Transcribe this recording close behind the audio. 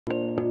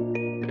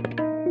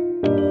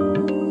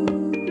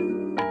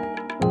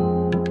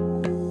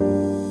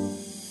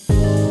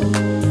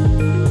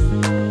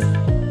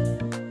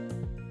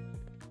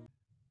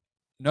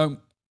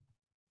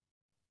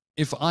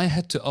If I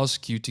had to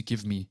ask you to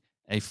give me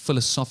a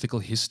philosophical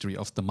history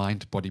of the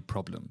mind-body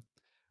problem,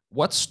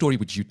 what story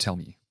would you tell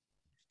me?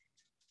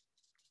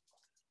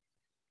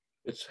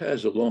 It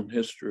has a long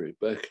history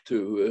back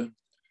to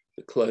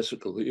the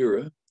classical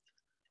era,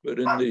 but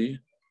in the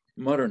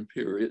modern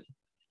period,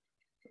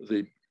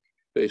 the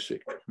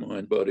basic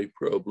mind-body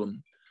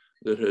problem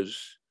that has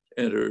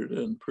entered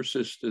and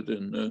persisted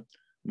in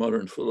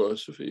modern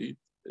philosophy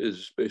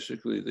is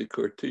basically the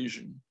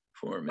Cartesian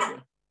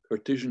formula.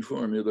 Cartesian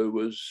formula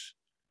was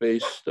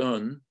based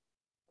on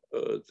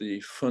the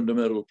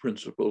fundamental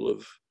principle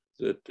of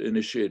that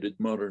initiated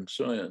modern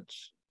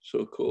science,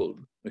 so-called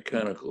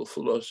mechanical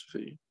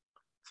philosophy.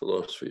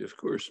 Philosophy, of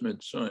course,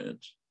 meant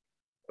science.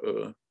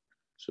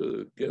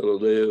 So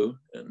Galileo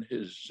and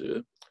his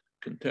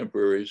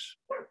contemporaries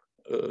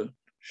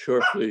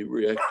sharply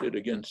reacted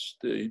against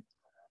the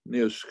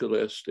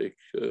neo-scholastic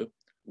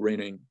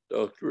reigning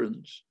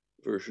doctrines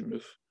version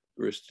of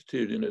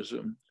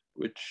Aristotelianism,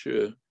 which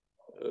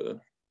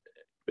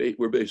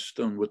were based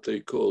on what they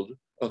called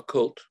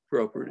occult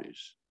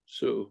properties.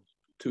 So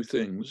two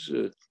things,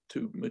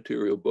 two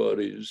material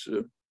bodies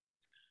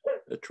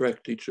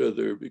attract each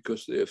other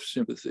because they have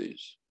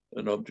sympathies.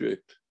 An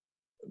object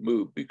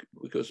moves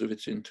because of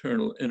its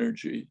internal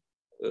energy,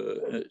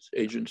 its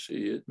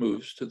agency, it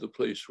moves to the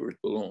place where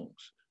it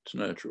belongs, its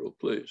natural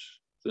place.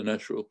 The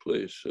natural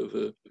place of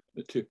a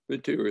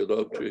material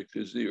object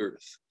is the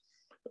earth,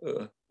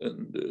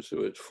 and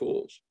so it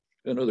falls.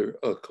 And other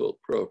occult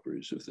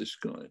properties of this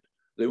kind.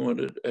 They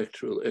wanted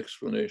actual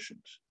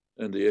explanations,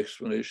 and the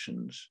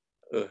explanations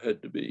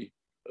had to be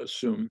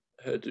assumed,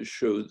 had to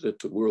show that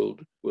the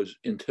world was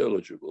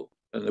intelligible.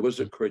 And there was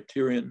a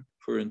criterion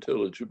for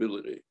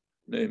intelligibility,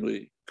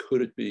 namely,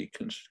 could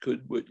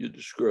what you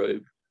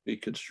describe be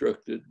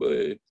constructed by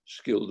a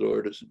skilled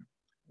artisan?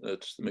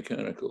 That's the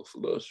mechanical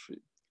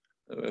philosophy.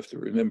 I have to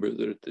remember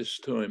that at this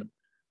time,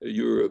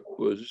 Europe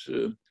was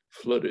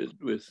flooded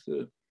with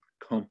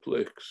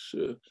complex,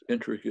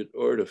 intricate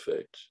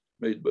artifacts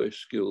made by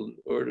skilled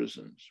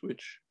artisans,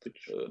 which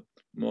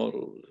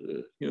modeled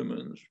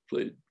humans,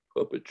 played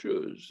puppet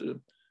shows,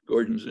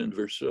 gardens in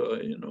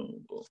Versailles,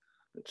 well,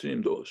 it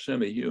seemed all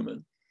semi-human.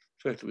 In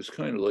fact, it was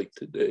kind of like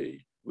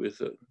today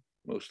with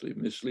mostly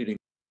misleading.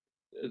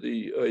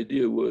 The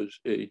idea was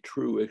a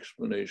true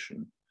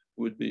explanation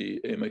would be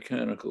a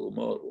mechanical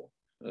model.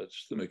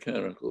 That's the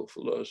mechanical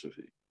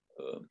philosophy.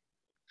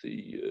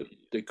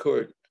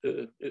 Descartes,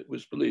 it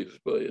was believed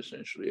by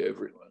essentially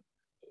everyone.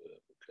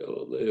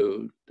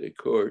 Galileo,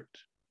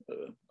 Descartes,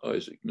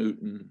 Isaac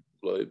Newton,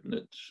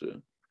 Leibniz,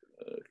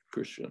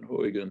 Christian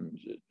Huygens.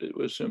 It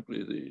was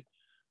simply the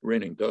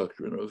reigning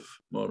doctrine of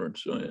modern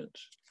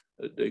science.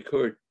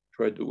 Descartes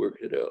tried to work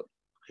it out.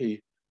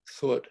 He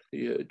thought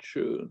he had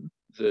shown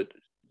that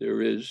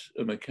there is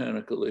a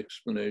mechanical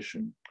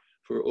explanation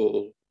for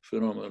all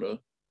phenomena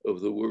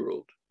of the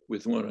world,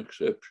 with one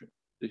exception,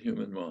 the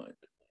human mind.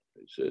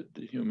 He said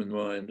the human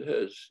mind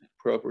has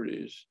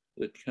properties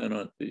that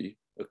cannot be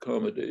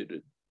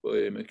accommodated by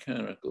a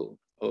mechanical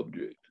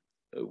object.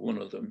 One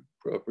of them,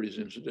 properties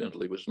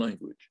incidentally, was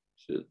language.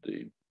 He said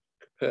the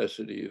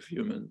capacity of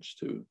humans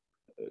to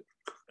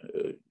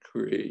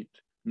create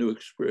new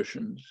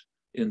expressions,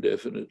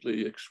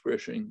 indefinitely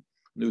expressing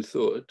new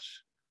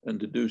thoughts, and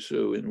to do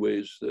so in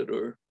ways that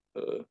are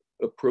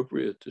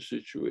appropriate to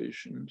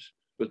situations,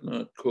 but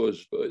not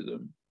caused by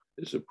them,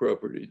 is a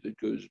property that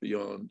goes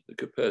beyond the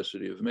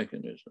capacity of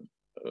mechanism.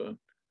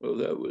 Well,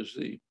 that was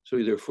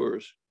so therefore,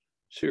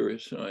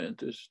 serious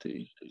scientist,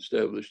 he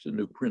established a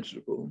new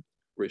principle,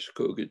 res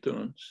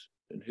cogitans,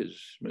 in his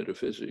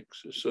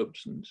metaphysics, a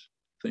substance,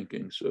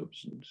 thinking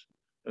substance.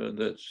 And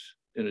that's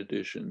in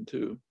addition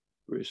to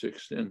res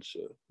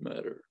extensa,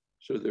 matter.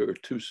 So there are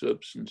two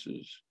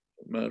substances,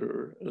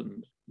 matter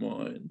and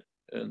mind.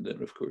 And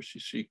then, of course, he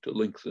seek to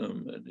link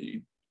them, and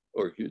he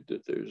argued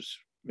that there's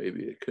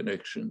maybe a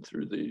connection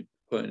through the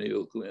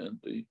pineal gland,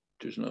 which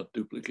is not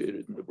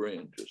duplicated in the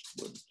brain, just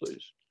one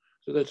place.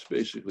 So that's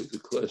basically the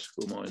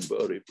classical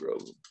mind-body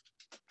problem.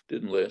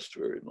 Didn't last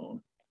very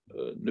long.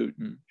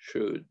 Newton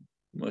showed,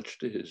 much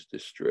to his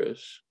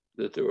distress,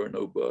 that there are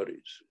no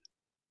bodies.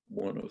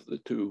 One of the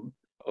two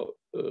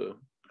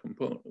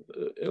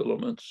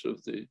elements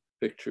of the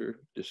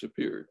picture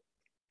disappeared,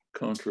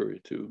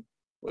 contrary to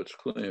what's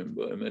claimed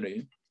by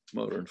many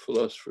modern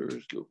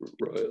philosophers, Gilbert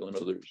Ryle and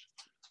others.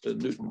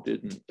 Newton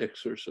didn't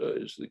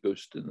exorcise the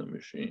ghost in the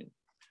machine.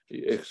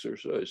 He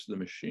exorcised the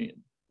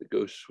machine. The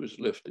ghost was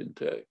left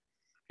intact.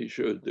 He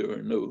showed there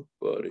are no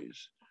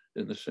bodies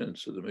in the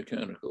sense of the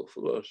mechanical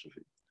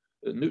philosophy.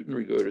 Newton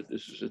regarded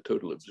this as a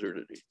total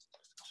absurdity. He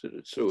said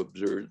it's so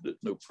absurd that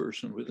no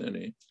person with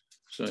any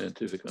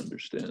scientific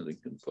understanding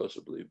can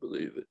possibly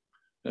believe it.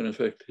 And in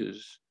fact,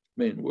 his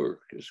main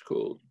work is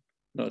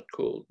not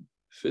called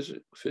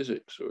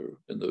physics, or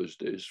in those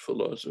days,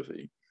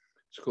 philosophy.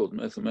 It's called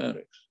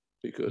mathematics,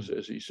 because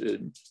as he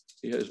said,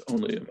 he has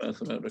only a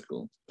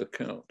mathematical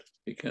account.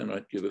 He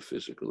cannot give a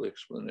physical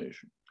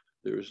explanation.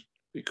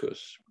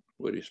 Because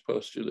what he's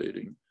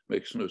postulating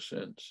makes no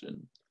sense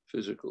in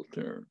physical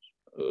terms.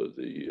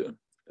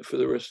 for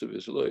the rest of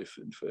his life.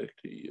 In fact,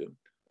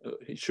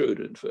 he showed,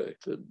 in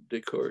fact, that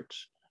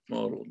Descartes'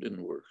 model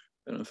didn't work.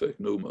 And in fact,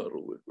 no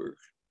model would work.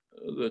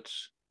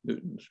 That's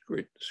Newton's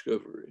great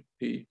discovery.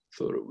 He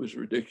thought it was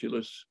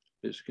ridiculous.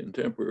 His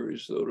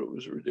contemporaries thought it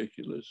was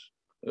ridiculous.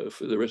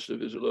 For the rest of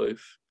his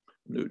life,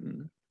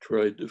 Newton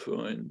tried to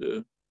find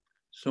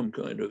some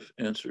kind of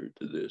answer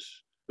to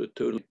this, but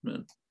totally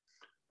meant,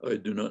 I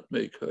do not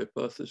make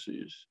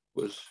hypotheses,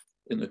 was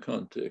in the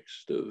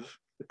context of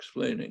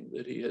explaining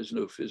that he has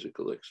no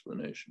physical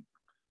explanation.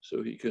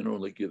 So he can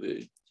only give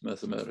a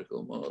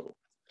mathematical model.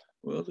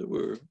 Well, there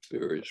were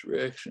various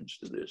reactions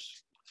to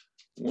this.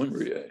 One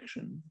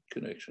reaction,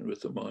 connection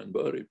with the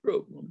mind-body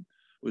problem,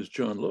 was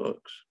John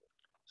Locke's.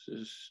 This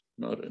is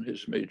not in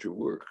his major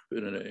work,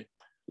 but in a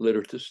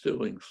letter to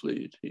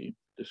Stillingfleet, he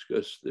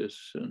discussed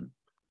this, and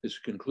his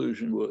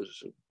conclusion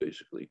was,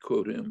 basically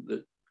quote him,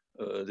 that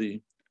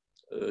the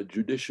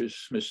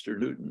judicious Mr.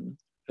 Newton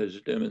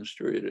has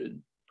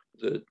demonstrated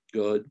that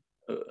God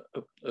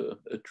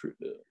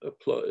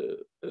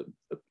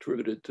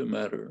attributed to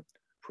matter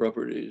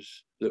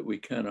properties that we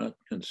cannot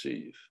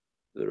conceive,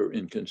 that are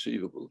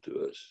inconceivable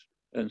to us.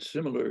 And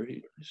similar,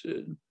 he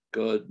said,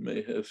 God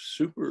may have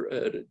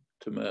superadded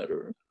to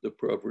matter the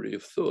property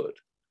of thought,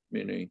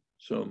 meaning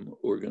some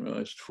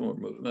organized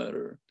form of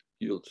matter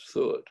yields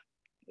thought.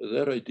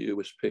 That idea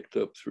was picked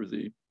up through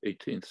the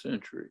 18th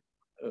century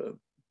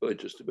by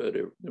just about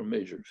every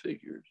major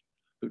figures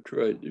who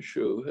tried to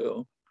show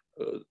how,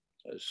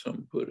 as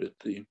some put it,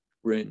 the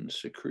brain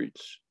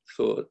secretes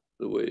thought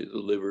the way the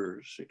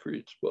liver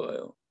secretes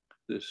bile.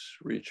 This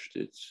reached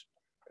its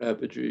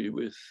apogee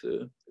with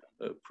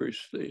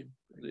Priestley,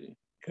 the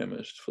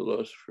chemist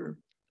philosopher,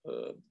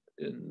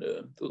 in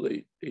the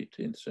late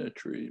 18th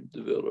century,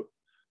 developed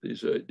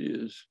these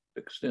ideas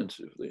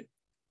extensively.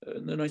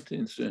 In the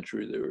 19th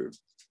century, they were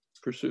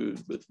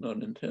pursued, but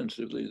not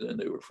intensively. Then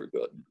they were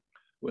forgotten.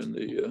 When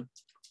the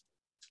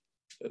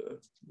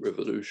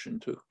revolution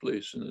took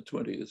place in the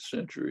 20th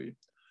century,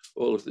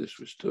 all of this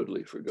was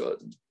totally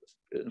forgotten.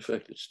 In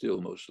fact, it's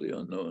still mostly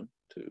unknown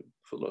to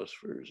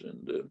philosophers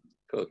and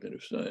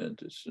cognitive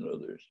scientists and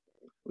others.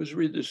 It was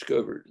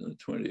rediscovered in the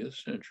 20th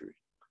century.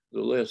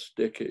 The last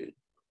decade,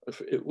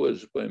 it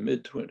was by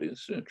mid-20th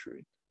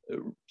century,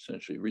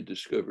 essentially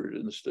rediscovered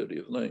in the study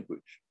of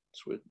language.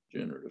 That's what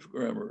generative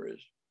grammar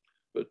is.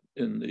 But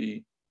in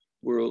the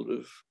world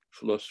of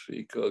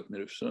philosophy,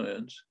 cognitive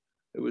science,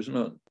 it was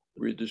not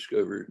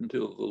rediscovered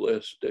until the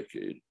last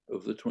decade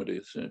of the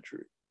 20th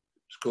century.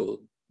 It's called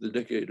the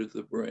decade of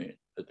the brain,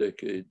 a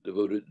decade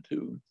devoted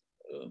to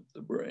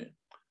the brain.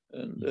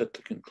 And at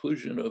the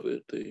conclusion of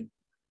it, the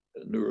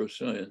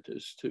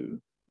neuroscientist who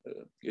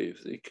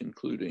gave the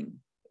concluding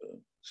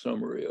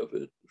summary of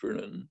it,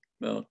 Vernon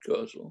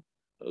Mountcastle,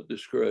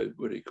 described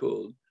what he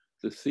called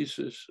the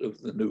thesis of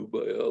the new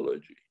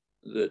biology,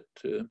 that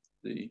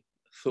the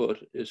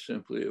thought is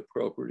simply a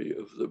property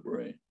of the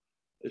brain.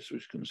 This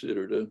was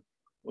considered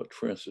what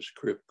Francis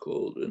Crick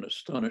called an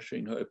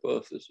astonishing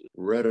hypothesis,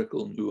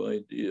 radical new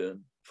idea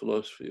in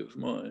philosophy of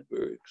mind,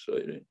 very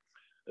exciting.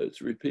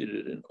 It's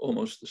repeated in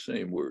almost the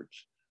same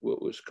words,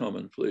 what was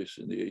commonplace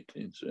in the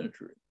 18th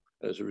century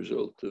as a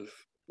result of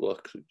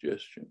Locke's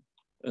suggestion.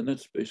 And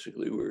that's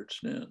basically where it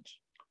stands,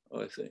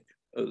 I think.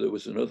 There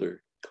was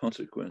another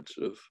consequence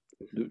of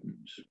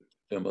Newton's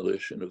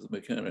demolition of the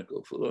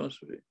mechanical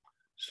philosophy.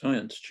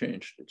 Science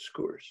changed its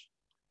course.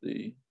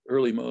 The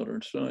early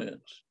modern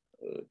science,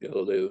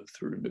 Galileo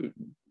through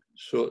Newton,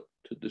 sought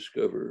to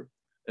discover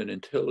an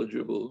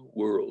intelligible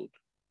world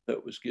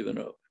that was given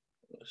up.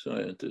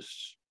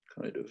 Scientists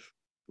kind of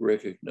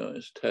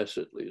recognized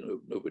tacitly,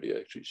 nobody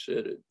actually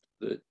said it,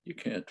 that you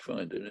can't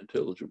find an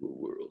intelligible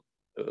world.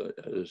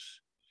 As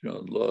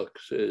John Locke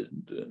said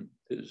in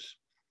his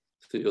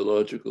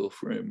theological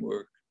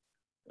framework,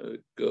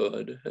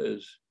 God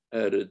has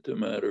added to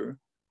matter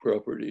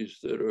properties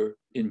that are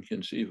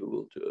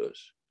inconceivable to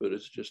us, but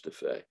it's just a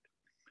fact.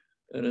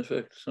 And in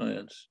fact,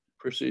 science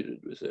proceeded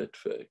with that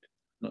fact,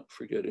 not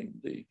forgetting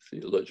the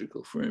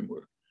theological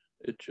framework.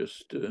 It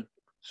just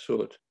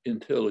sought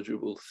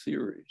intelligible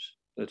theories.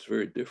 That's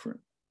very different.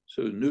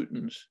 So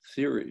Newton's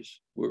theories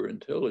were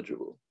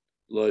intelligible.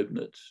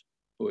 Leibniz,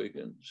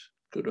 Huygens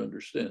could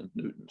understand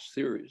Newton's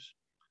theories.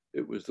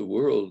 It was the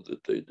world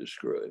that they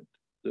described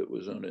that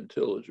was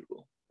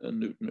unintelligible, and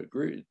Newton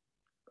agreed.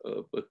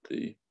 But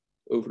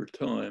over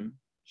time,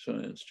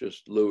 science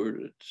just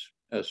lowered its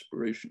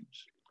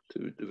aspirations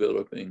to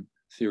developing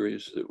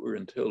theories that were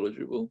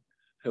intelligible,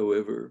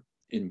 however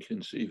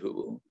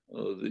inconceivable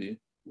of the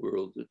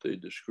world that they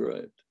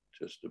described,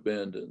 just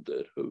abandoned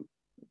that hope.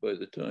 By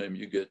the time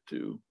you get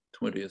to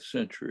 20th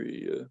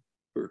century,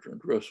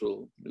 Bertrand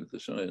Russell knew the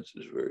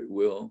sciences very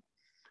well.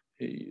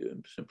 He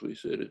simply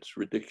said it's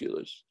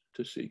ridiculous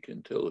to seek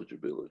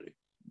intelligibility.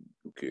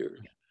 Who cares?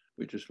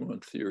 We just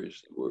want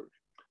theories that work.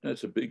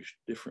 That's a big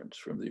difference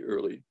from the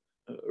early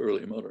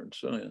modern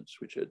science,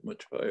 which had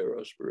much higher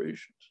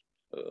aspirations.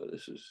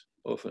 This is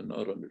often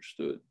not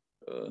understood.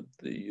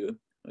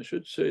 I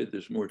should say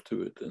there's more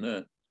to it than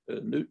that.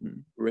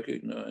 Newton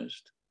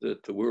recognized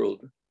that the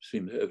world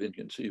seemed to have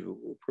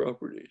inconceivable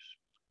properties.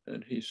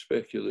 And he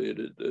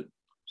speculated that,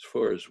 as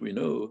far as we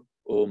know,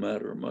 all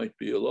matter might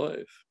be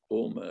alive,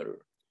 all matter,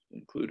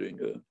 including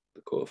the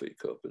coffee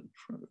cup in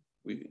front of it.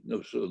 We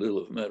know so little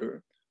of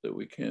matter that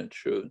we can't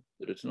show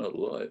that it's not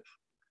alive.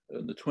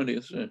 In the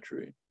 20th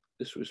century,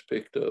 this was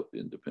picked up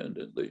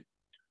independently.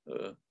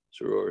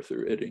 Sir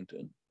Arthur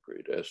Eddington,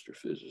 great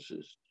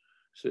astrophysicist,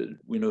 said,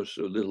 we know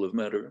so little of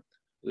matter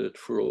that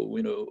for all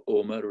we know,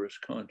 all matter is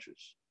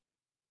conscious.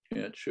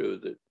 Can't show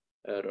that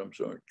atoms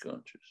aren't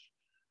conscious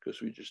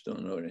because we just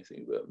don't know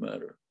anything about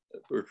matter.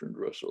 Bertrand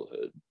Russell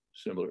had a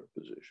similar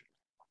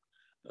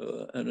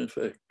position. And in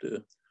fact,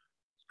 it's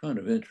kind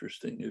of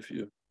interesting if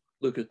you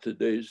look at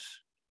today's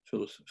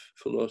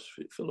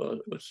philosophy,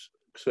 what's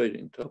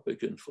exciting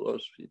topic in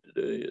philosophy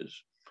today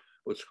is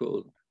what's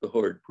called the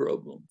hard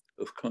problem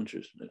of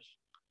consciousness.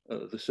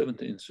 The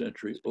 17th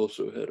century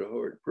also had a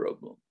hard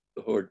problem.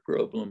 The hard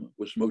problem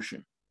was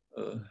motion.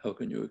 How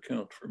can you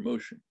account for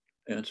motion?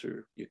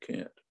 Answer, you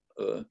can't.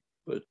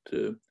 But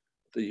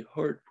the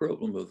hard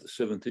problem of the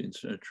 17th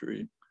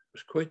century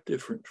was quite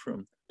different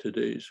from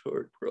today's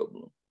hard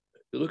problem.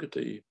 If you look at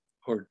the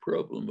hard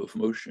problem of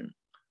motion,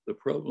 the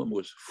problem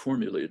was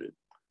formulated.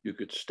 You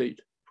could state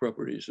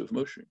properties of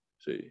motion.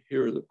 Say,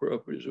 here are the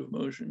properties of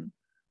motion.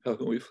 How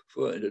can we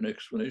find an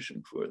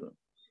explanation for them?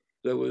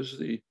 That was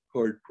the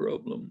hard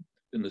problem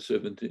in the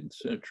 17th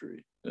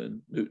century.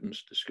 And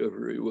Newton's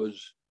discovery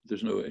was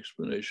there's no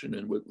explanation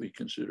in what we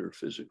consider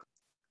physical.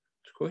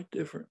 It's quite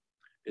different.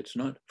 It's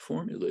not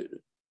formulated.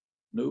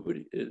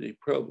 The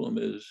problem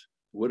is,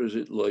 what is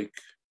it like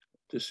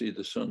to see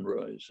the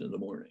sunrise in the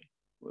morning?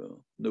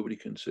 Well, nobody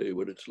can say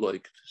what it's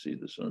like to see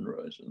the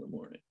sunrise in the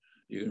morning.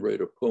 You can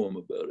write a poem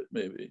about it,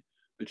 maybe,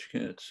 but you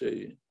can't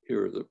say,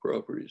 here are the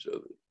properties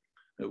of it.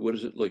 Now, what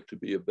is it like to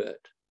be a bat?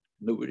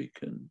 Nobody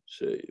can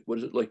say, what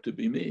is it like to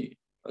be me?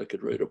 I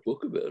could write a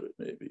book about it,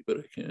 maybe, but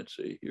I can't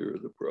say, here are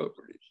the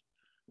properties.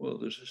 Well,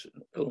 there's this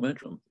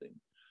elementary thing,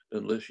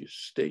 unless you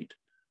state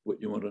what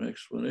you want an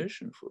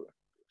explanation for.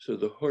 So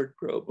the hard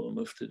problem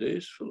of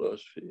today's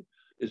philosophy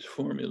is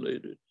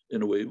formulated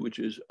in a way which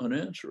is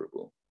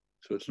unanswerable.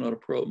 So it's not a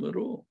problem at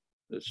all.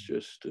 It's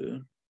just,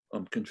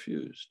 I'm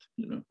confused,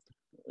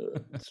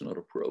 it's not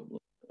a problem.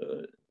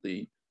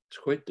 It's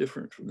quite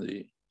different from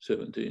the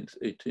 17th,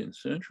 18th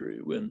century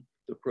when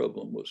the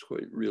problem was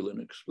quite real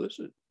and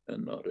explicit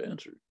and not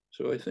answered.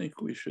 So I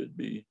think we should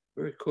be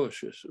very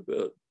cautious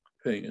about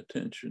paying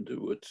attention to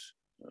what's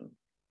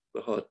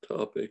the hot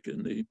topic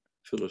in the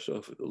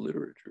philosophical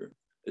literature.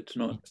 It's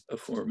not a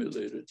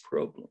formulated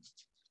problem.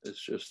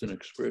 It's just an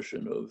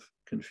expression of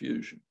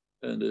confusion.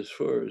 And as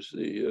far as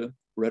the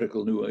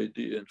radical new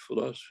idea in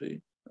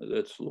philosophy,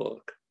 that's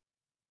Locke.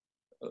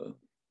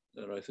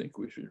 And I think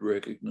we should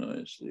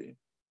recognize the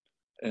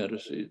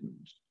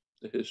antecedents,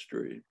 the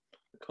history,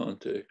 the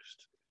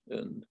context,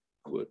 and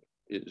what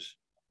is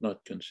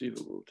not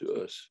conceivable to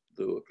us,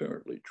 though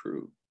apparently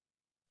true.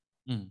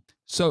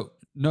 So,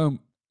 Noam,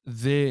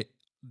 there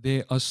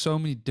are so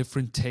many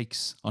different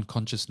takes on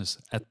consciousness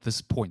at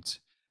this point.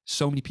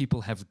 So many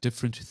people have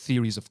different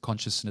theories of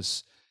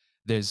consciousness.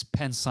 There's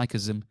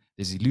panpsychism,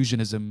 there's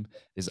illusionism,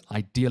 there's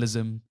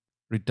idealism,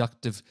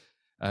 reductive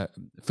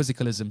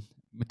physicalism,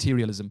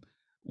 materialism.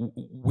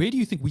 Where do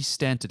you think we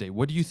stand today?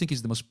 What do you think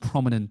is the most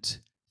prominent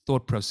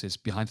thought process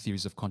behind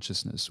theories of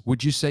consciousness?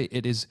 Would you say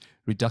it is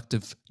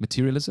reductive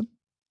materialism?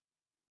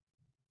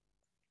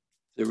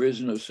 There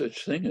is no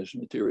such thing as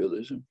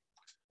materialism.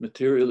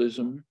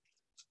 Materialism,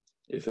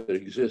 if it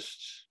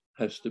exists,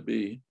 has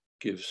to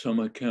give some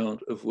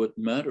account of what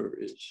matter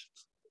is.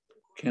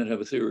 Can't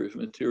have a theory of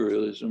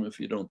materialism if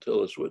you don't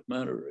tell us what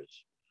matter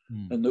is.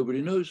 And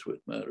nobody knows what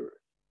matter is.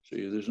 So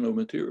there's no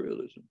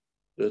materialism.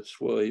 That's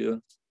why,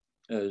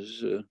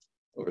 as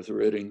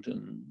Arthur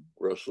Eddington,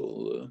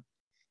 Russell,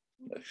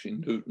 actually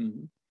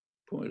Newton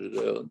pointed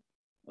out,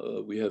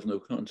 we have no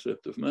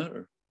concept of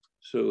matter.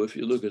 So if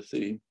you look at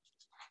the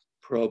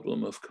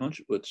problem of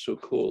what's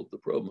so-called the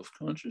problem of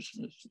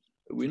consciousness,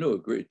 we know a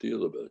great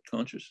deal about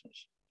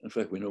consciousness. In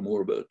fact, we know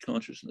more about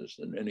consciousness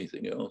than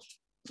anything else.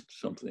 It's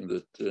something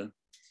that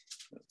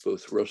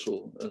both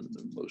Russell and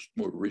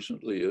more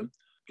recently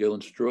Gell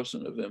and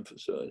Strawson have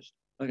emphasized.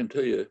 I can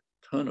tell you a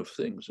ton of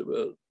things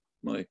about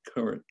my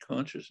current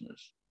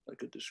consciousness. I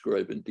could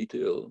describe in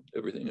detail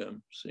everything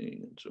I'm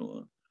seeing and so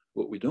on.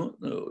 What we don't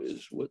know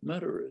is what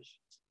matter is.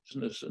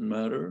 Consciousness and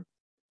matter,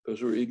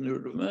 because we're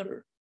ignorant of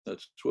matter.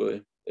 That's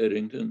why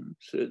Eddington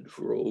said,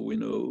 for all we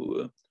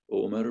know,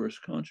 all matter is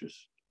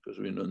conscious, because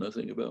we know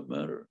nothing about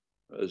matter.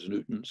 As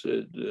Newton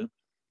said,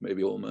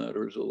 maybe all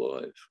matter is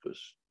alive, because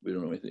we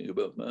don't know anything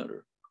about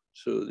matter.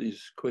 So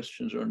these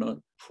questions are not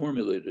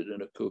formulated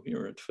in a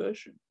coherent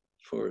fashion.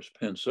 As far as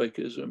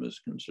panpsychism is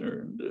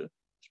concerned,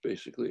 it's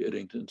basically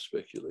Eddington's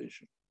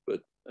speculation.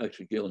 But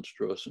actually, Gell and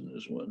Strawson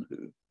is one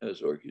who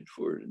has argued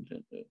for it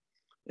in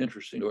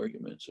interesting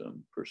arguments.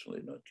 I'm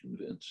personally not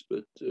convinced,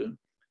 but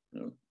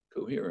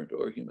coherent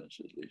arguments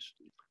at least.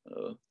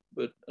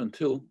 But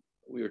until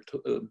we are,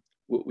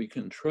 what we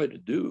can try to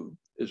do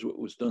is what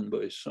was done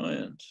by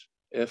science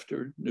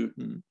after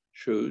Newton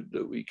showed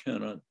that we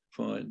cannot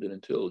find an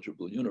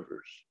intelligible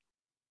universe.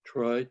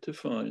 Try to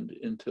find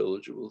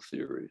intelligible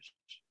theories.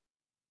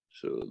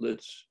 So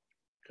let's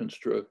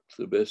construct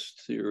the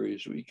best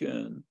theories we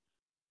can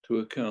to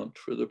account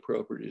for the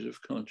properties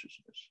of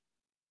consciousness.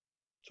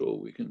 That's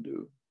all we can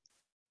do.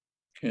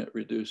 Can't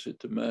reduce it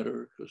to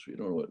matter because we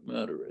don't know what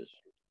matter is.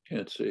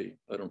 Can't say,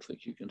 I don't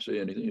think you can say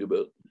anything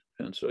about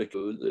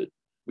panpsycho that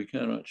we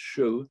cannot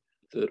show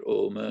that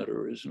all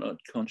matter is not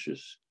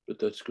conscious, but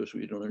that's because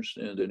we don't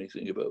understand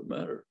anything about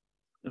matter.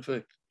 In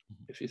fact,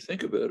 if you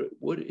think about it,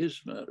 what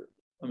is matter?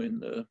 I mean,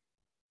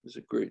 there's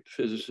a great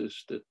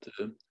physicist at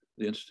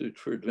the Institute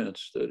for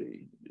Advanced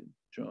Study,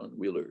 John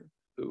Wheeler,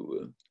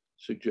 who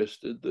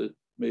suggested that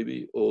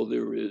maybe all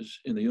there is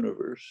in the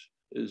universe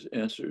is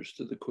answers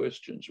to the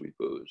questions we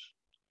pose.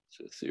 It's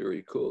a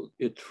theory called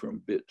it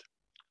from bit.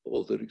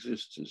 All that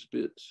exists is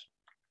bits.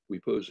 We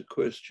pose a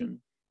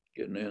question,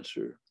 get an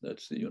answer,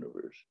 that's the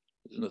universe.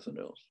 There's nothing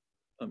else.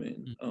 I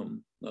mean,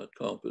 I'm not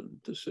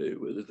competent to say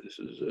whether this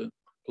is a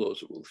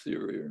plausible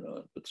theory or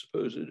not, but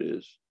suppose it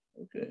is,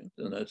 okay,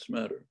 then that's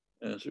matter,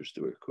 answers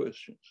to our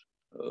questions.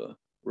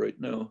 Right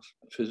now,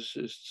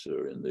 physicists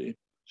are in the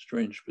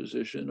strange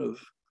position of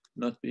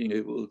not being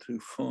able to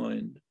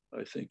find,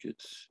 I think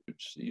it's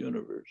the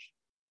universe,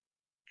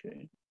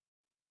 okay?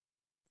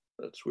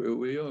 That's where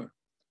we are.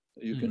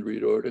 You can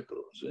read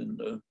articles in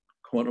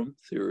quantum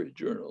theory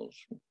journals.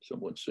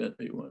 Someone sent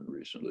me one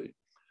recently,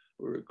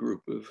 where a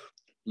group of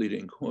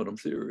leading quantum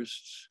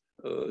theorists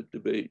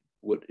debate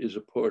what is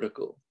a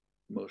particle,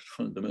 the most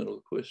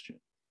fundamental question.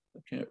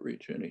 I can't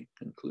reach any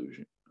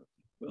conclusion.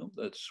 Well,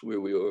 that's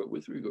where we are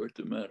with regard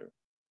to matter.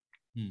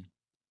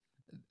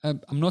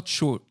 I'm not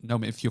sure,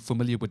 Noam, if you're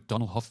familiar with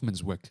Donald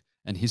Hoffman's work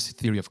and his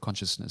theory of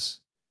consciousness.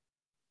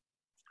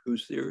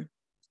 Whose theory?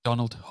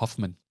 Donald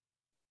Hoffman.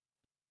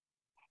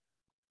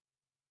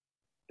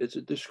 It's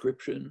a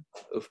description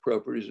of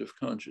properties of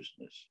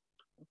consciousness.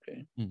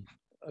 Okay.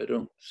 I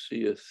don't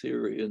see a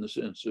theory in the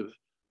sense of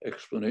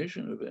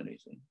explanation of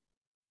anything.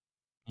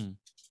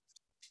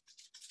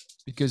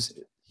 Because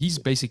he's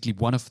basically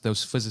one of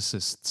those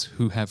physicists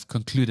who have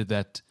concluded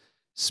that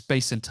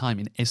space and time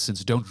in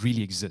essence don't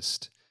really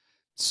exist.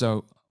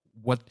 So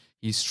what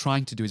he's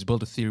trying to do is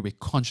build a theory where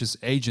conscious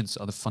agents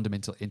are the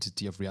fundamental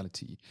entity of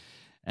reality.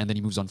 And then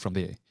he moves on from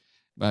there.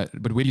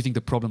 But where do you think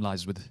the problem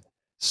lies with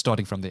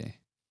starting from there?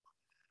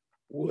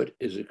 What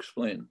is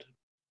explained?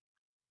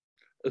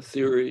 A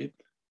theory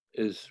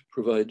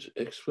provides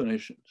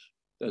explanations.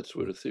 That's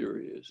what a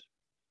theory is.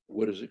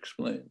 What is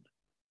explained?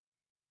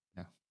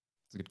 Yeah,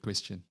 it's a good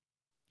question.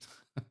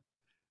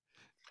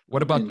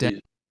 What about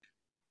that?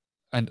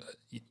 And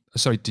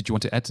sorry, did you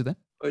want to add to that?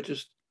 I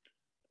just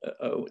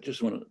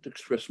want to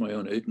express my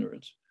own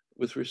ignorance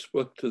with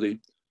respect to the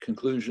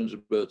conclusions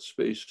about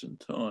space and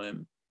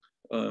time.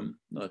 I'm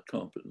not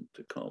competent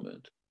to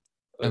comment.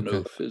 I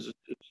know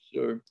physicists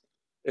are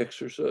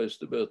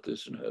exercised about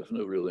this and have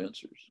no real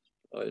answers.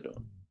 I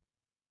don't.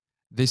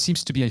 There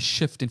seems to be a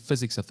shift in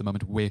physics at the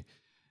moment where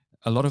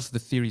a lot of the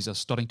theories are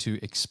starting to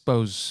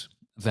expose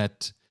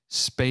that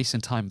space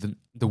and time,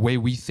 the way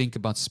we think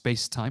about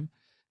space-time,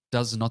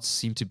 does not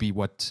seem to be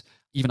what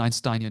even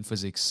Einsteinian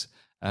physics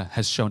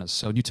has shown us.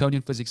 So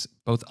Newtonian physics,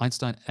 both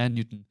Einstein and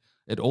Newton,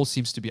 it all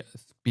seems to be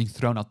being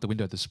thrown out the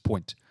window at this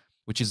point,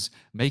 which is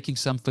making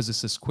some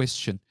physicists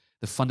question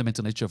the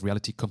fundamental nature of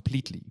reality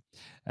completely.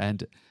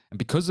 And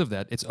because of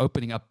that, it's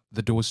opening up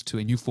the doors to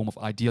a new form of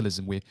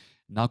idealism where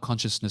now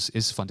consciousness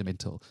is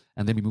fundamental,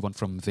 and then we move on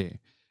from there.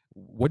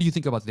 What do you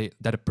think about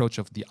that approach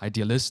of the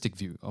idealistic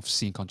view of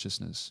seeing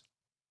consciousness?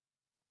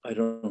 I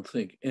don't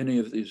think any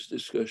of these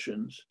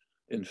discussions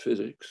in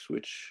physics,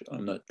 which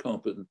I'm not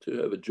competent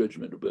to have a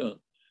judgment about,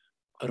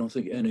 I don't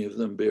think any of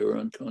them bear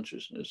on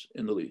consciousness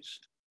in the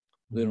least.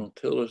 They don't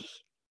tell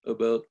us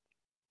about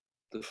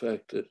the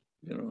fact that,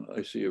 you know,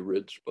 I see a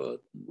red spot,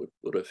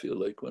 what I feel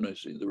like when I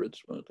see the red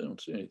spot. They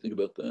don't say anything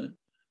about that.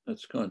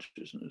 That's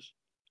consciousness.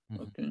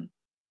 Okay.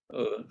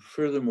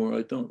 Furthermore,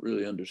 I don't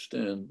really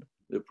understand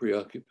the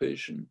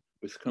preoccupation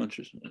with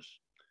consciousness.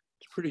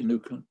 It's pretty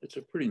new. It's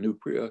a pretty new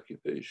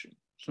preoccupation.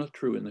 It's not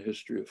true in the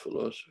history of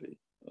philosophy.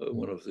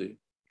 One of the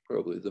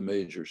probably the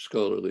major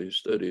scholarly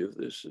study of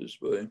this is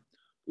by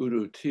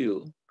Udo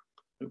Thiel,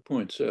 who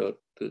points out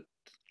that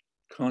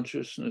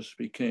consciousness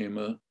became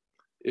an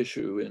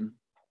issue in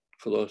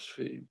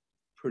philosophy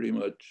pretty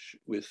much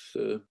with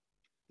the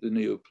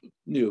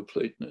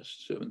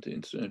Neoplatonists,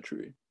 17th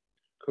century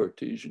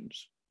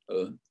Cartesians.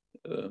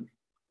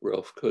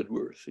 Ralph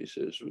Cudworth, he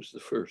says, was the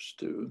first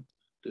to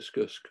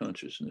discuss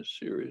consciousness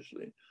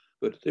seriously.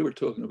 But they were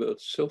talking about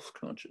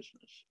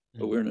self-consciousness,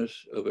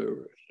 awareness of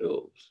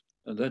ourselves.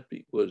 And that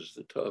was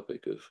the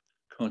topic of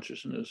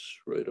consciousness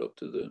right up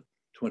to the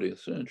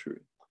 20th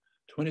century.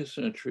 20th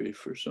century,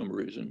 for some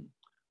reason,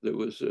 there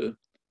was a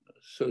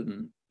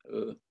sudden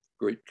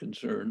great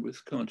concern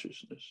with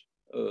consciousness.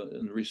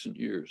 In recent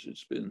years,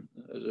 it's been,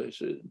 as I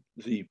said,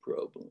 the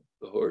problem,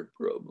 the hard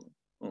problem.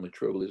 Only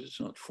trouble is it's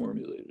not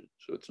formulated,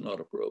 so it's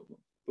not a problem.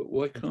 But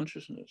why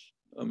consciousness?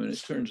 I mean,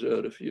 it turns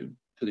out to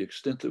the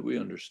extent that we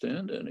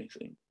understand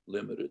anything,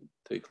 limited,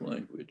 take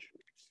language.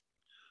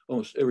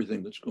 Almost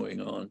everything that's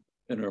going on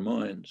in our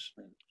minds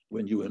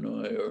when you and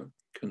I are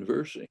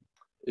conversing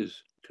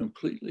is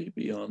completely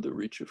beyond the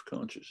reach of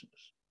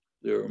consciousness.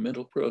 There are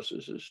mental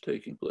processes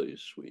taking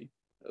place. We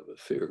have a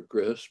fair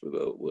grasp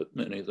about what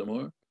many of them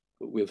are,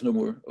 but we have no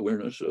more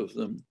awareness of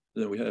them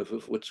than we have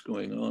of what's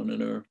going on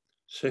in our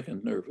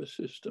second nervous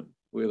system.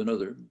 We have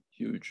another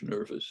huge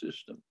nervous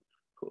system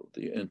called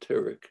the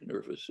enteric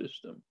nervous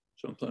system,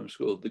 sometimes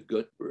called the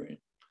gut brain.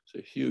 It's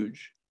a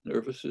huge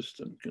nervous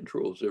system,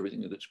 controls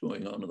everything that's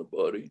going on in the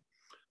body.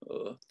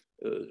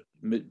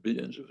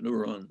 Billions of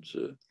neurons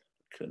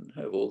can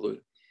have all the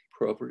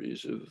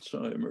properties of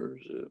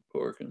Alzheimer's,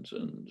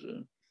 Parkinson's,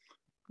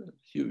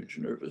 huge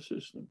nervous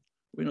system.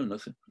 We know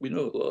nothing. We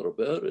know a lot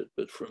about it,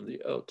 but from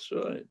the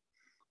outside,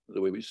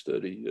 the way we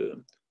study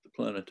the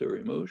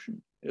planetary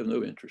motion, we have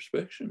no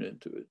introspection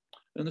into it.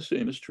 And the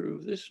same is true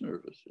of this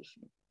nervous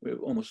system. We have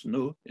almost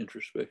no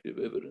introspective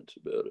evidence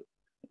about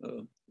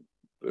it.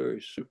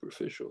 Very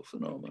superficial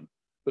phenomenon,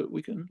 but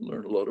we can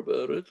learn a lot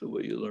about it the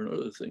way you learn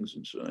other things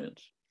in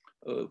science.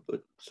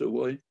 But so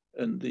why?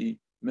 And the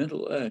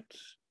mental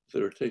acts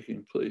that are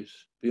taking place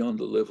beyond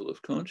the level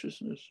of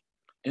consciousness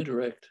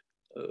interact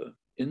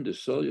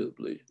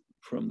indissolubly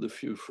from the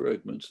few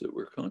fragments that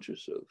we're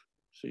conscious of.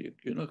 So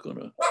you're not going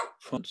to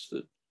find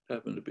that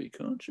happen to be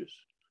conscious.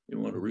 You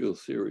want a real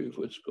theory of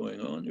what's going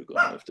on, you're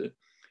going to have to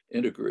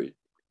integrate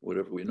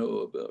whatever we know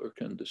about or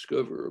can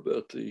discover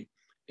about the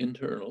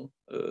internal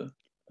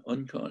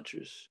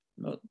unconscious,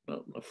 not in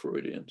a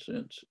Freudian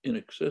sense,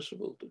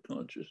 inaccessible to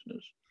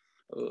consciousness,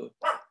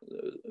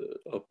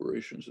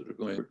 operations that are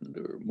going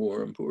are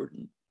more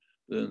important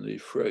than the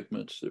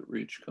fragments that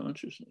reach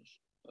consciousness.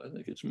 I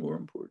think it's more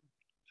important.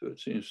 So it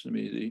seems to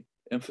me the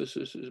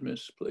emphasis is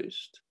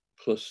misplaced,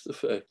 plus the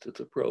fact that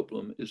the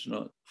problem is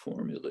not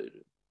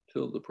formulated.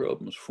 Till the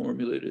problem is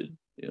formulated,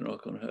 you're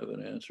not going to have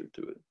an answer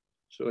to it.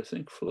 So I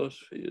think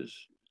philosophy is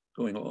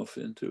going off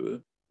into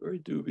a very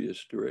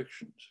dubious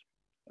directions.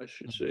 I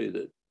should say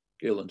that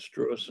Galen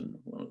Strawson,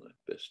 one of the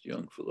best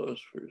young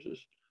philosophers, has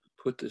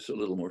put this a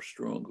little more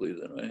strongly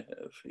than I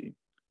have.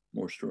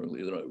 More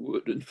strongly than I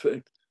would. In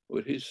fact,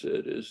 what he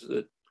said is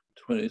that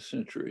 20th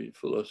century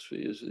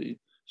philosophy is the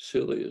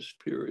silliest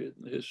period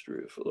in the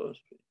history of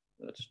philosophy.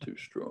 That's too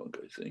strong,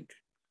 I think.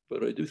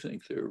 But I do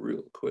think there are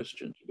real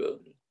questions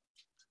about it,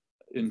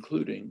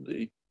 including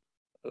the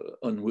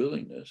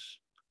unwillingness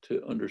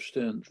to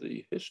understand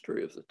the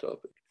history of the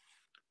topic,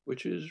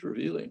 which is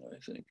revealing, I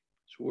think.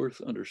 It's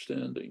worth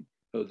understanding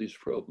how these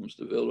problems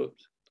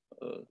developed,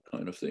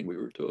 kind of thing we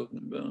were talking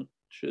about,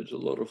 sheds a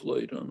lot of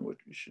light on what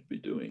we should be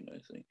doing, I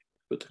think.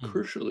 But the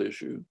crucial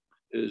issue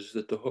is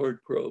that the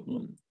hard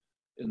problem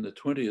in the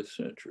 20th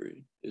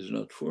century is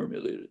not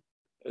formulated,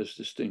 as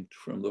distinct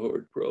from the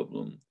hard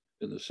problem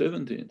in the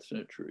 17th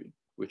century,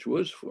 which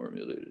was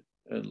formulated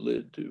and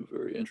led to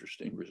very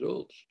interesting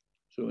results.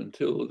 So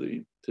until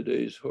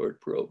today's hard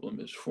problem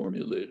is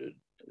formulated,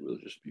 we'll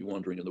just be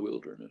wandering in the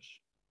wilderness.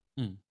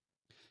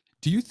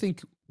 Do you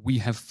think we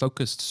have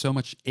focused so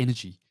much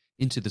energy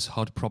into this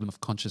hard problem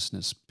of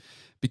consciousness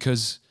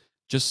because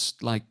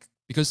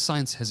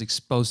science has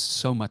exposed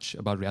so much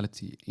about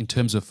reality in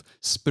terms of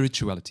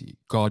spirituality,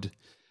 God,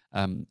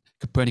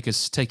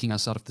 Copernicus taking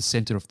us out of the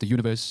center of the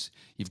universe,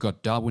 you've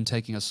got Darwin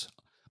taking us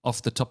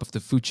off the top of the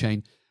food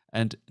chain,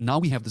 and now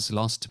we have this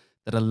last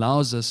that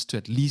allows us to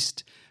at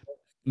least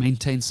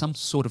maintain some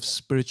sort of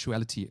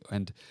spirituality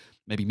and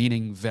maybe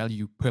meaning,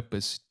 value,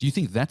 purpose. Do you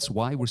think that's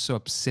why we're so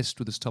obsessed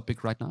with this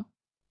topic right now?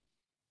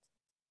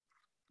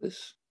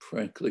 This,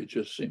 frankly,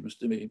 just seems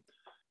to me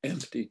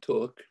empty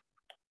talk.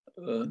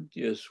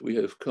 Yes, we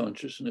have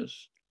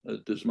consciousness. I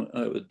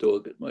have a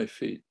dog at my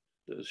feet.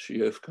 Does she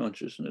have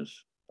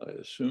consciousness? I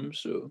assume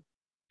so.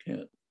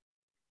 Can't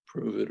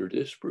prove it or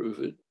disprove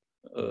it.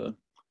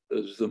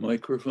 Does the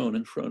microphone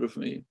in front of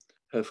me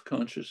have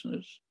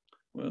consciousness?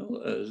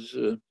 Well, as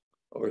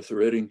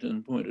Arthur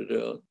Eddington pointed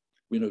out,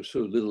 we know so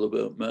little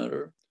about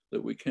matter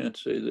that we can't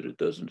say that it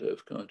doesn't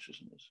have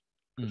consciousness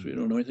because we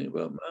don't know anything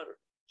about matter.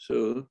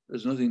 So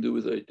there's nothing to do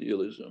with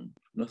idealism,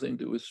 nothing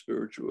to do with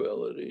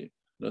spirituality,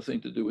 nothing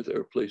to do with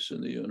our place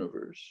in the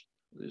universe.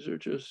 These are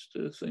just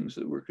things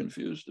that we're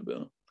confused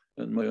about.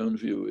 And my own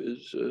view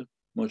is a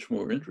much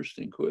more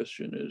interesting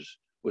question is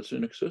what's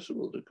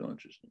inaccessible to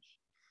consciousness.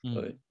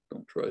 I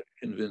don't try to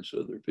convince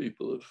other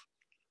people of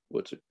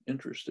what's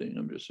interesting.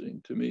 I'm just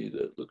saying, to me,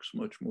 that looks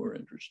much more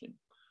interesting.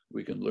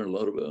 We can learn a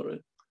lot about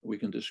it. We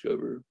can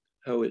discover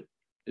how it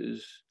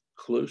is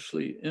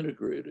closely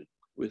integrated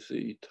with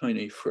the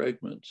tiny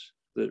fragments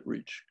that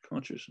reach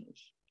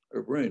consciousness.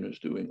 Our brain is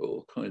doing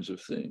all kinds of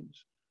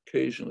things.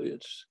 Occasionally,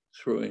 it's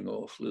throwing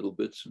off little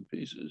bits and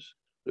pieces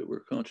that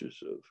we're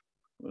conscious of.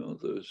 Well,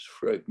 those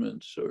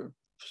fragments are of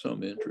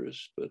some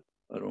interest, but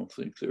I don't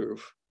think they're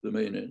of the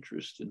main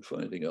interest in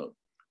finding out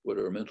what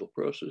our mental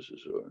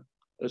processes are.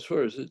 As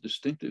far as the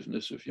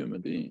distinctiveness of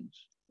human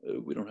beings,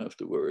 we don't have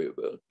to worry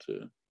about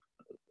the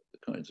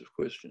kinds of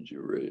questions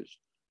you raised.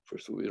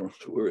 First of all, we don't have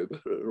to worry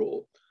about it at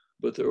all.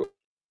 But there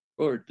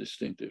are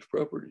distinctive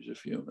properties of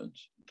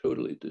humans,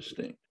 totally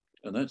distinct.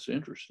 And that's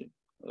interesting.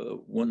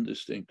 One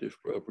distinctive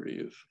property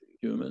of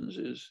humans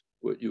is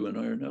what you and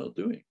I are now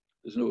doing.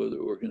 There's no other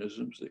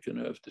organisms that can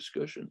have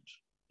discussions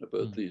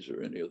about these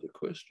or any other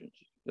questions.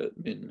 That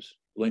means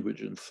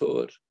language and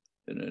thought,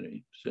 in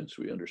any sense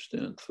we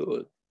understand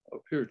thought,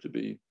 appear to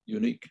be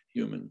unique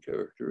human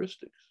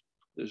characteristics.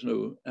 There's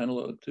no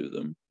analog to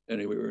them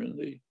anywhere in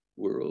the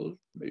world,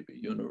 maybe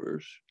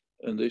universe,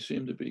 and they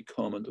seem to be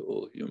common to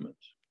all humans.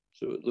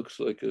 So it looks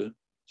like a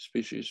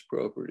species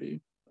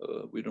property.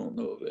 We don't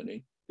know of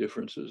any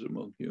differences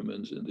among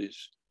humans in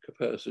these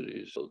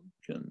capacities.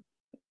 Can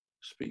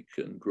speak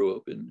and grow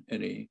up in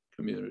any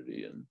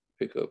community and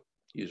pick up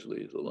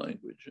easily the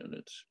language and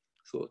its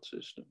thought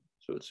system.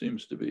 So it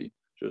seems to be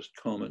just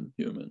common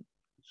human.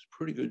 It's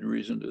pretty good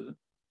reason to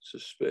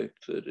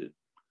suspect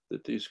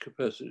that these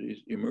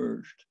capacities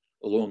emerged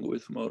along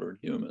with modern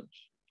humans.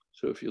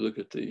 So if you look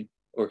at the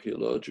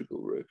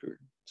archaeological record,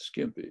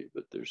 skimpy,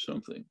 but there's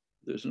something.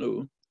 There's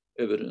no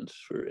evidence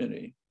for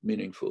any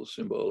meaningful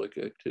symbolic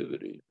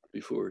activity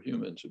before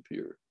humans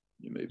appear.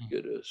 You maybe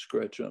get a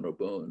scratch on a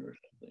bone or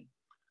something,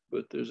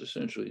 but there's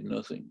essentially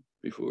nothing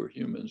before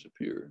humans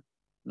appear.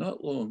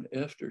 Not long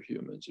after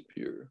humans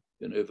appear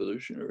in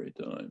evolutionary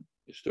time,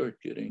 you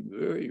start getting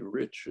very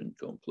rich and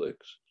complex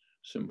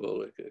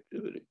symbolic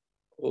activity,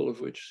 all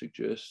of which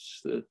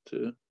suggests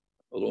that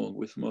along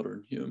with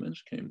modern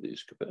humans came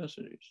these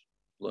capacities,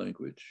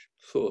 language,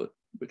 thought,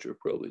 which are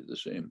probably the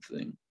same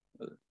thing,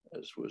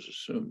 as was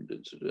assumed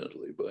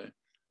incidentally by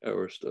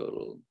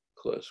Aristotle,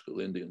 classical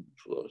Indian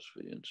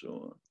philosophy, and so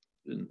on.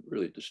 Didn't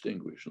really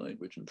distinguish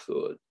language and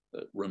thought.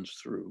 That runs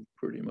through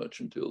pretty much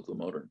until the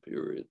modern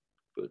period.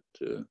 But,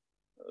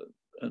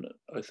 and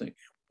I think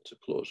it's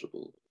a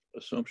plausible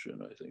assumption.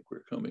 I think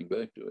we're coming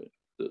back to it,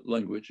 that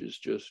language is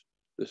just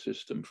the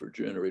system for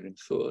generating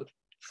thought.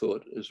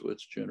 Thought is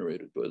what's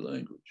generated by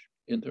language,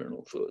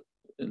 internal thought,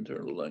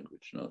 internal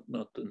language,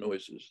 not the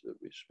noises that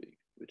we speak,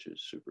 which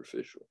is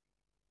superficial.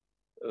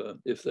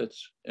 If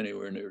that's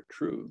anywhere near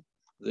true,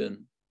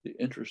 then the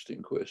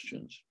interesting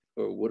questions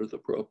are, what are the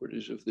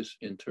properties of this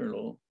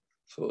internal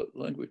thought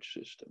language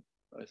system?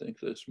 I think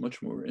that's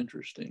much more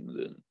interesting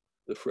than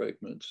the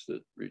fragments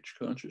that reach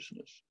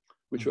consciousness,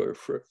 which are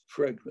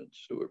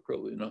fragments, so we're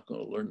probably not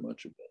going to learn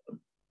much about them.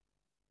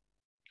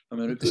 I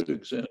mean, a good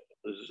example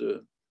is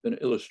an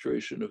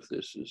illustration of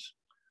this is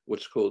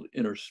what's called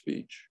inner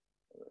speech.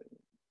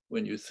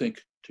 When you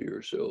think to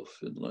yourself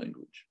in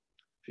language,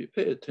 if you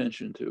pay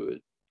attention to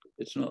it,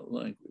 it's not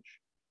language,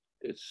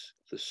 it's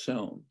the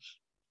sounds.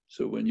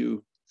 So when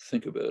you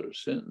think about a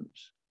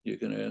sentence, you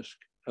can ask,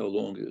 how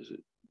long is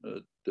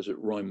it? Does it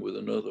rhyme with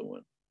another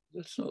one?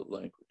 That's not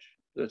language.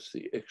 That's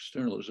the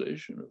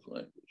externalization of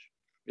language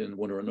in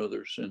one or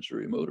another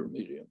sensory motor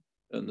medium.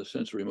 And the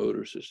sensory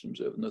motor systems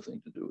have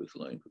nothing to do with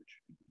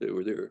language. They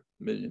were there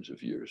millions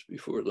of years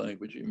before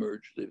language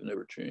emerged. They've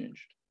never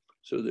changed.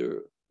 So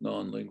they're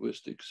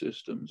non-linguistic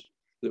systems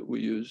that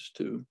we use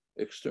to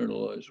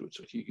externalize what's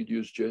like. You could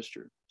use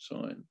gesture,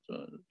 sign,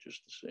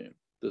 just the same.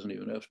 Doesn't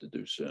even have to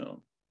do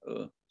sound.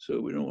 So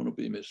we don't want to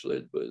be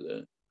misled by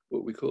that.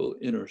 What we call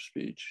inner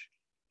speech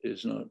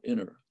is not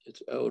inner,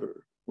 it's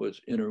outer.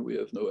 What's inner, we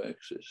have no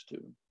access to.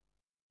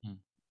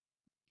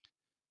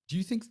 Do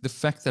you think the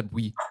fact that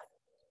we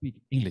speak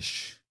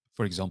English,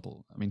 for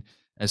example, I mean,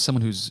 as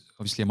someone who's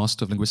obviously a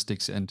master of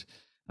linguistics, and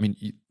I mean,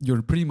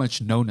 you're pretty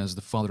much known as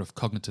the father of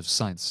cognitive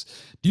science.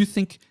 Do you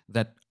think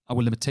that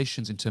our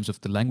limitations in terms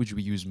of the language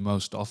we use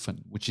most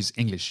often, which is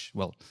English,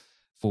 well,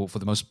 for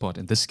the most part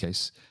in this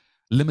case,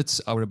 limits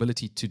our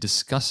ability to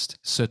discuss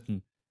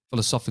certain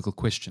philosophical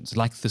questions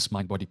like this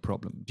mind-body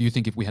problem? Do you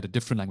think if we had a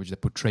different language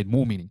that portrayed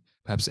more meaning,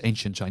 perhaps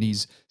ancient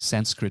Chinese,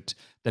 Sanskrit,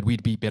 that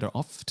we'd be better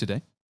off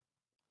today?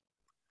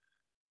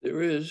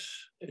 There is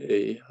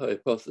a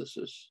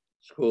hypothesis.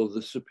 It's called the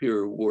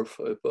Sapir-Whorf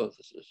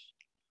hypothesis.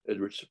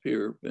 Edward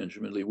Sapir,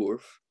 Benjamin Lee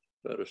Whorf,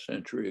 about a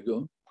century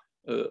ago,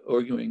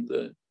 arguing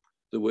that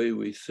the way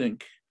we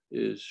think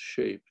is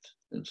shaped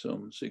in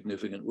some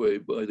significant way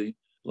by the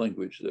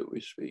language that we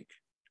speak.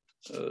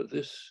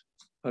 This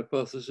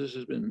hypothesis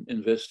has been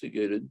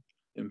investigated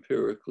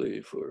empirically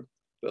for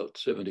about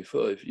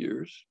 75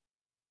 years,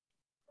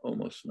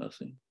 almost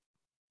nothing.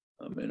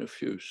 I mean, a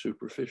few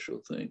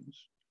superficial things.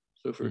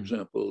 So for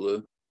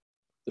example,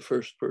 the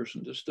first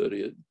person to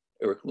study it,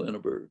 Eric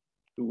Lenneberg,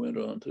 who went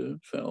on to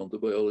found the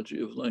biology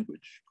of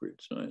language,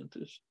 great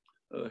scientist.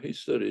 He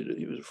studied it,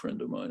 he was a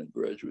friend of mine in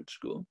graduate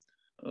school.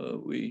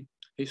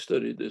 He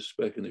studied this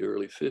back in the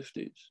early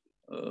 50s,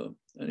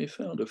 and he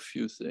found a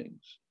few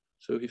things.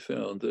 So he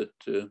found that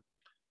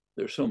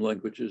there are some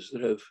languages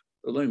that have,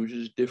 the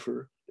languages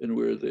differ in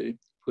where they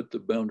put the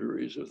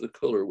boundaries of the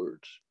color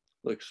words.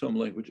 Like some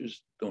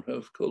languages don't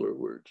have color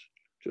words,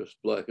 just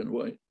black and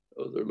white.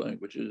 Other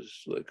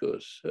languages like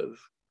us have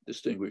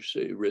distinguished,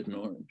 say, red and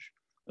orange.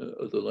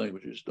 Other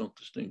languages don't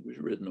distinguish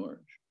red and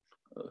orange.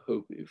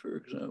 Hopi, for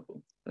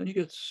example. And you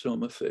get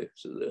some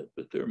effects of that,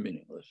 but they're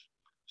meaningless.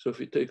 So if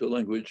you take a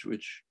language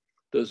which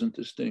doesn't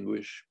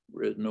distinguish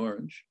red and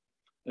orange,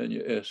 and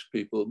you ask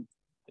people,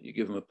 you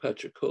give them a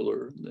patch of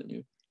color, and then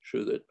you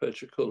show that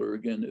patch of color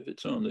again. If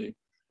it's on the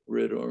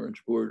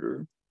red-orange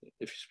border,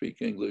 if you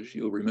speak English,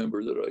 you'll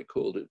remember that I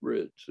called it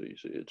red. So you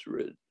say it's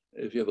red.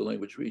 If you have a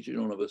language speech, you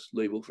don't have a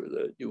label for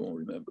that, you won't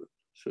remember.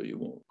 So you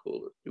won't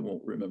call it, you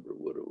won't remember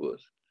what it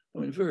was. I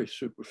mean, very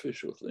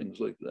superficial things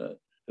like that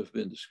have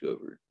been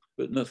discovered,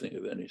 but nothing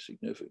of any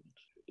significance.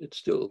 It's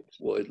still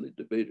widely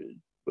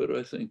debated, but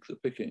I think the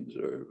pickings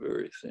are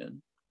very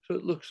thin. So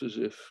it looks as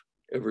if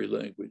every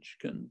language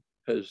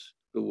has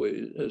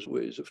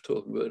ways of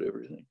talking about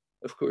everything.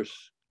 Of course,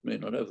 may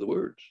not have the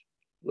words.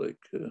 Like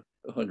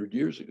 100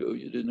 years ago,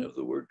 you didn't have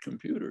the word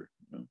computer.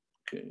 You know?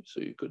 Okay, so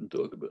you couldn't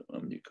talk about. I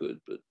mean, you could,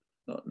 but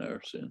not in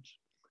our sense.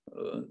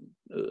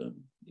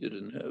 You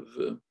didn't have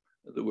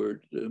the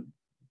word,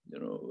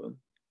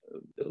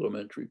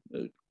 elementary.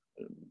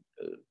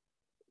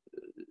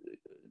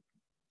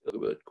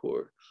 About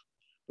quarks,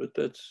 but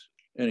that's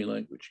any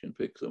language can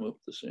pick them up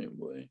the same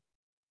way.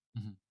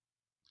 Mm-hmm.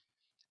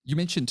 You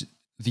mentioned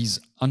these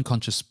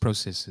unconscious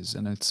processes,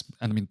 and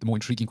I mean, the more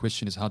intriguing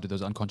question is how do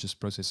those unconscious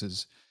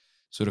processes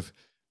sort of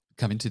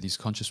come into these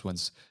conscious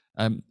ones?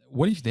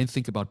 What do you then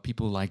think about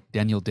people like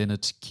Daniel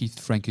Dennett, Keith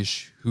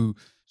Frankish, who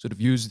sort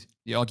of use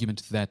the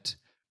argument that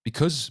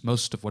because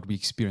most of what we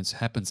experience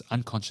happens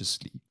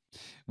unconsciously,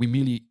 we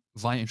merely,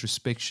 via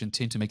introspection,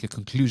 tend to make a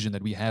conclusion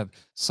that we have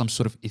some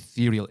sort of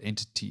ethereal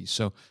entity.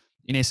 So,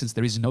 in essence,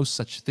 there is no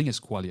such thing as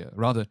qualia.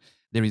 Rather,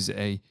 there is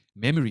a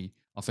memory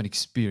of an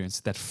experience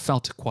that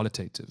felt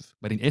qualitative.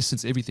 But in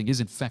essence, everything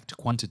is in fact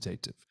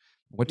quantitative.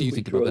 What do you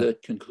think about that?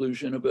 That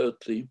conclusion about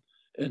the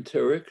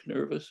enteric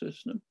nervous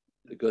system,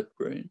 the gut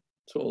brain?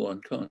 It's all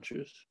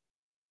unconscious.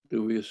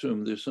 Do we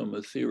assume there's some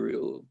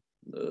ethereal,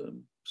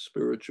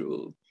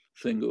 spiritual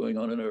thing going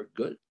on in our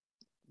gut?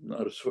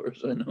 Not as far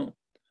as I know.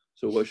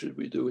 So why should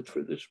we do it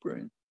for this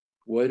brain?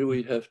 Why do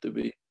we have to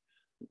be?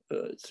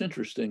 It's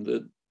interesting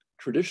that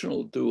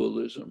traditional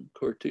dualism,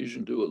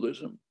 Cartesian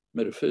dualism,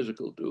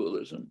 metaphysical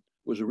dualism,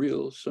 was a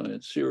real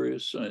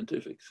serious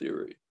scientific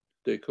theory.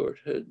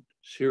 Descartes had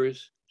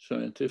serious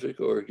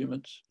scientific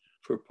arguments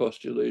for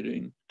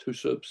postulating two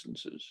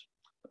substances.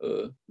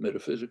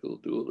 Metaphysical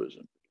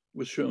dualism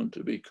was shown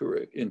to be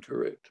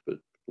incorrect, but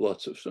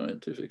lots of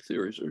scientific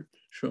theories are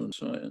shown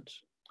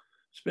science.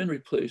 It's been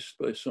replaced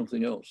by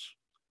something else,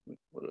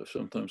 what I've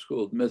sometimes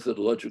called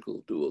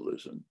methodological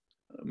dualism.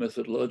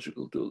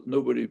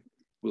 Nobody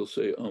will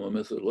say I'm a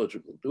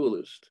methodological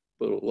dualist,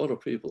 but a lot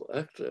of people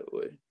act that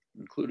way,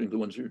 including the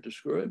ones you're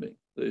describing.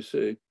 They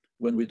say,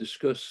 when we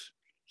discuss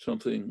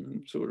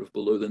something sort of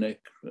below the neck,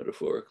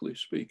 metaphorically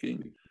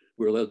speaking,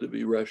 we're allowed to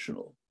be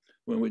rational.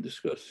 When we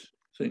discuss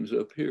things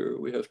up here,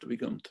 we have to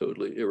become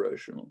totally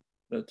irrational.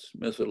 That's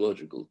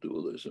methodological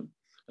dualism.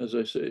 As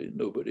I say,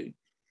 nobody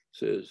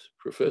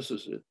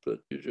professes it, but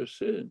you just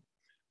said,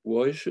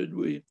 why should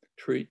we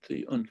treat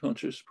the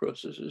unconscious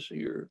processes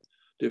here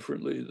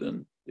differently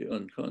than the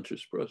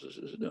unconscious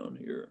processes down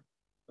here?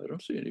 I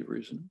don't see any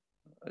reason.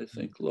 I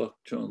think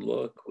John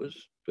Locke was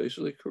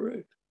basically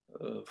correct,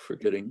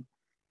 forgetting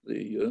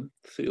the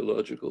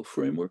theological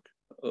framework.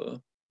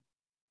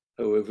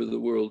 However the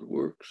world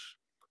works,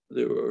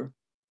 there are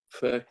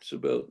facts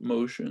about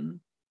motion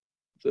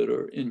that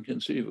are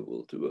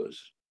inconceivable to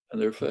us,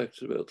 and there are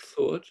facts about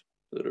thought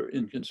that are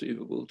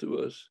inconceivable to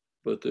us,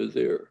 but they're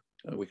there,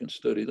 and we can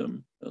study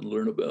them and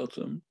learn about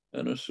them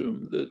and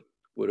assume that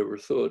whatever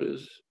thought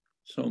is,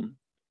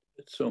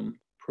 it's some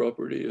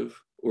property of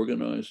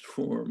organized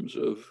forms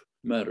of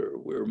matter,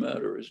 where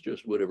matter is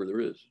just whatever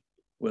there is.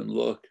 When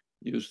Locke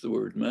used the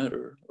word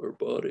matter or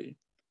body,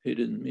 he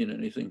didn't mean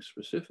anything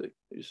specific.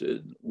 He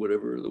said,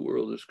 whatever the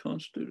world is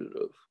constituted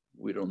of,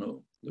 we don't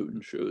know.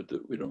 Newton showed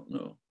that we don't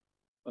know.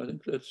 I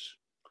think that's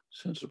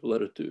sensible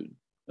attitude,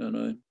 and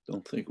I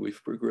don't think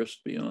we've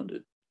progressed beyond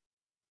it.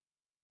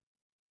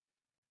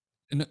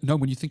 No,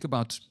 when you think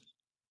about,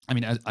 I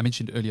mean, I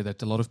mentioned earlier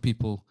that a lot of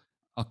people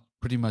are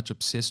pretty much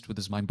obsessed with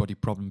this mind-body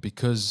problem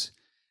because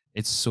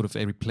it's sort of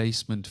a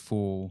replacement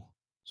for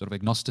sort of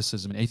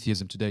agnosticism and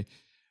atheism today.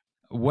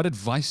 What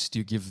advice do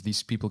you give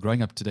these people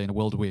growing up today in a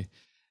world where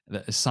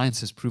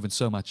science has proven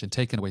so much and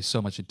taken away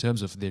so much in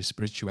terms of their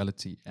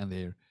spirituality and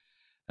their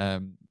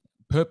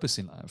purpose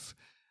in life?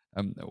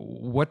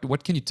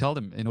 What can you tell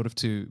them in order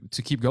to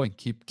keep going,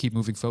 keep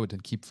moving forward,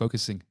 and keep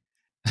focusing?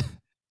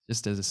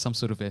 Just as some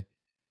sort of a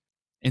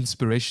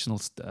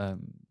inspirational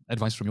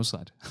advice from your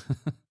side.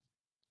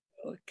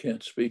 I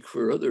can't speak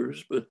for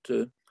others, but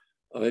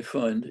I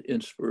find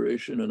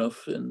inspiration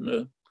enough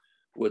in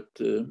what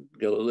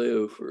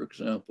Galileo, for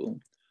example,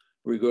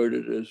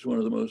 regarded as one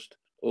of the most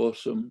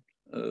awesome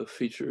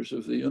features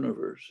of the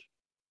universe.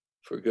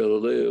 For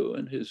Galileo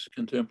and his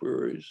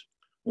contemporaries,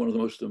 one of the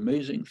most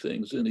amazing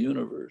things in the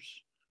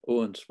universe,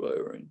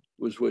 awe-inspiring,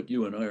 was what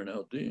you and I are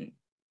now doing.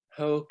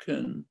 How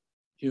can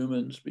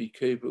humans be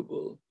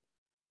capable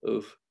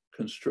of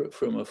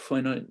from a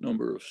finite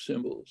number of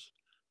symbols,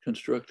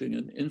 constructing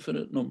an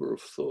infinite number of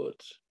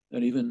thoughts,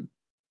 and even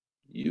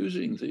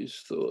using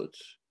these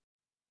thoughts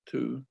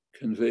to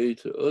convey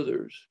to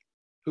others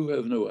who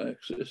have no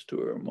access to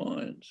our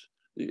minds,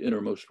 the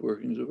innermost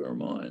workings of our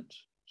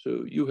minds.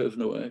 So you have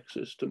no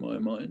access to my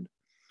mind.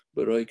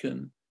 but I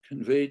can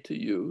convey to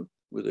you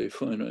with a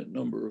finite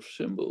number of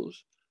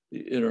symbols the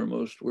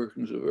innermost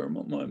workings of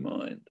my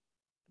mind.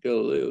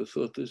 Galileo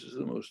thought this is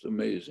the most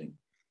amazing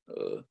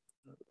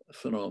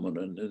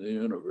phenomenon in the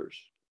universe.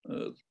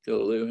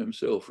 Galileo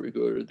himself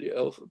regarded the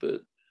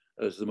alphabet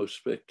as the most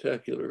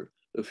spectacular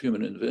of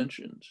human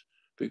inventions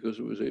because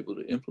it was able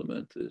to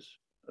implement this,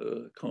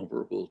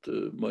 comparable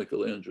to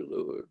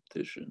Michelangelo or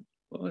Titian.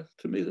 Well,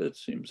 to me, that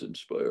seems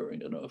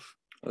inspiring enough.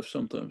 I've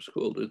sometimes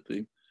called it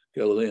the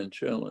Galilean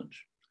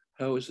challenge.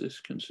 How is this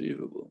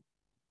conceivable?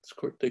 It's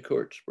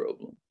Descartes'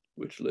 problem,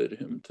 which led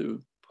him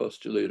to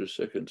postulate a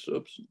second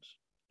substance.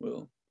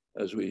 Well,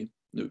 as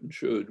Newton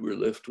showed, we're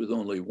left with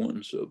only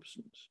one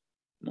substance,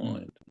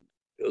 mind.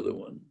 The other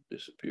one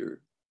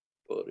disappeared,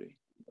 body.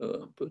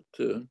 But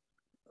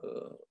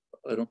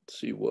I don't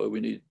see why we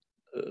need,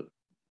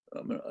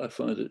 I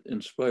find it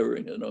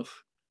inspiring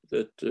enough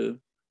that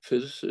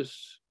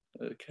physicists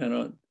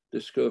cannot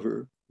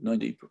discover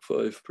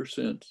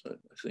 95%, I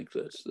think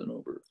that's the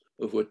number,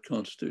 of what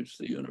constitutes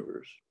the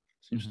universe.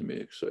 Seems to me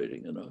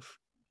exciting enough.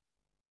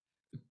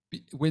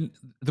 When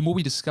the more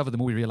we discover, the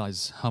more we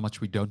realize how much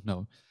we don't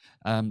know.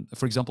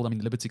 For example, I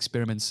mean, Libet's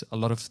experiments, a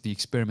lot of the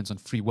experiments on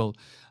free will,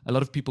 a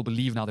lot of people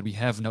believe now that we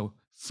have no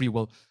free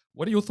will.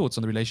 What are your thoughts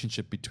on the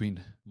relationship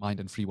between mind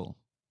and free will?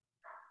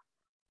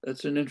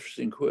 That's an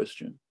interesting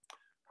question.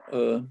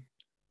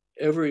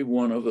 Every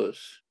one of us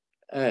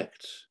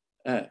acts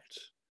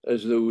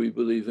as though we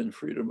believe in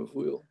freedom of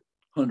will.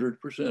 100%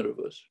 of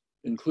us,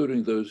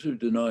 including those who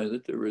deny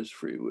that there is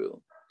free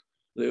will.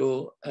 They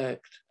all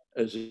act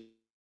as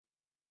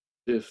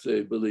if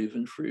they believe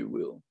in free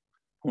will.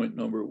 Point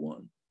number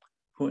one.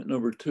 Point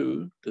number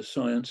two, does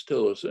science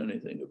tell us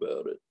anything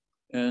about it?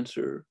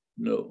 Answer,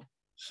 no.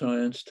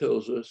 Science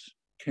tells us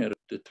can't.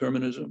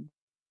 Determinism